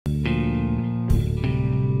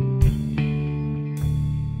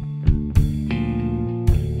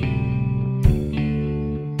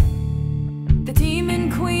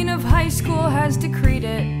has decreed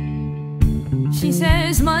it. She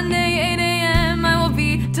says Monday 8 a.m. I will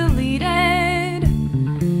be deleted.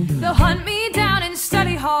 They'll hunt me down in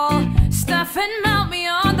study hall, stuff and mount me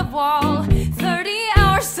on the wall. 30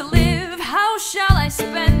 hours to live, how shall I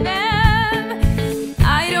spend them?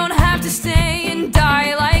 I don't have to stay and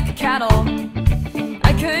die like cattle.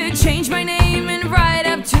 I could change my name and ride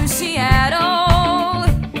up to Seattle,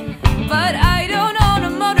 but I don't own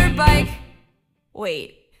a motorbike.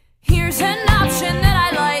 Wait, here's an option that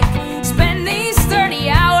I like. Spend these 30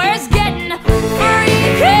 hours getting free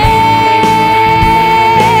pay.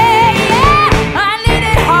 Yeah, I need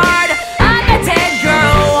it hard. I'm a dead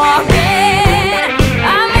girl walking.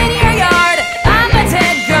 I'm in your yard. I'm a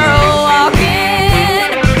dead girl walking.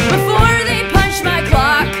 Before they punch my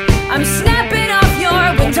clock, I'm snapping off your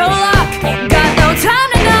window lock. Got no time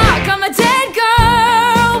to knock. I'm a dead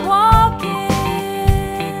girl walking.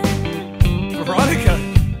 Veronica,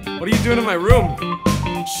 what are you doing in my room?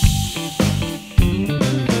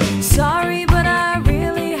 Sorry, but I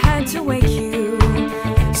really had to wake you.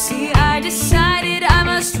 See, I decided I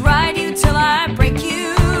must ride you till I break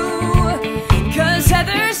you. 'Cause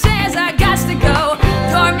Heather says I got to go.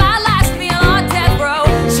 You're my last meal on death row.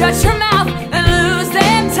 Shut your mouth and lose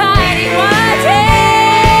them tiny white days.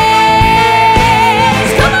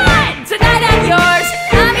 Come on, tonight I'm yours.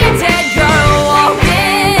 I'm your dead girl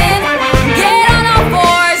walking. Get on all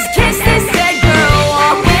fours, kiss this dead girl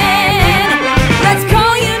walking. Let's go,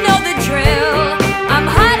 you know the drill. I'm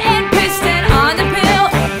hot and pissed and on the pill.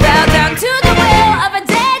 Bow down to the will of a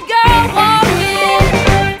dead girl walking.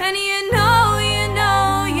 And you know,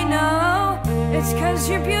 it's 'cause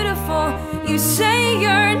you're beautiful. You say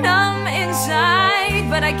you're numb inside,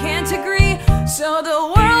 but I can't agree. So the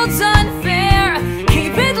world's unfair.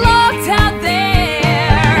 Keep it locked out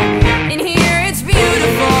there. In here it's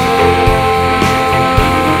beautiful.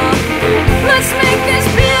 Let's make this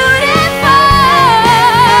beautiful.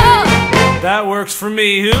 That works for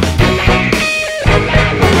me.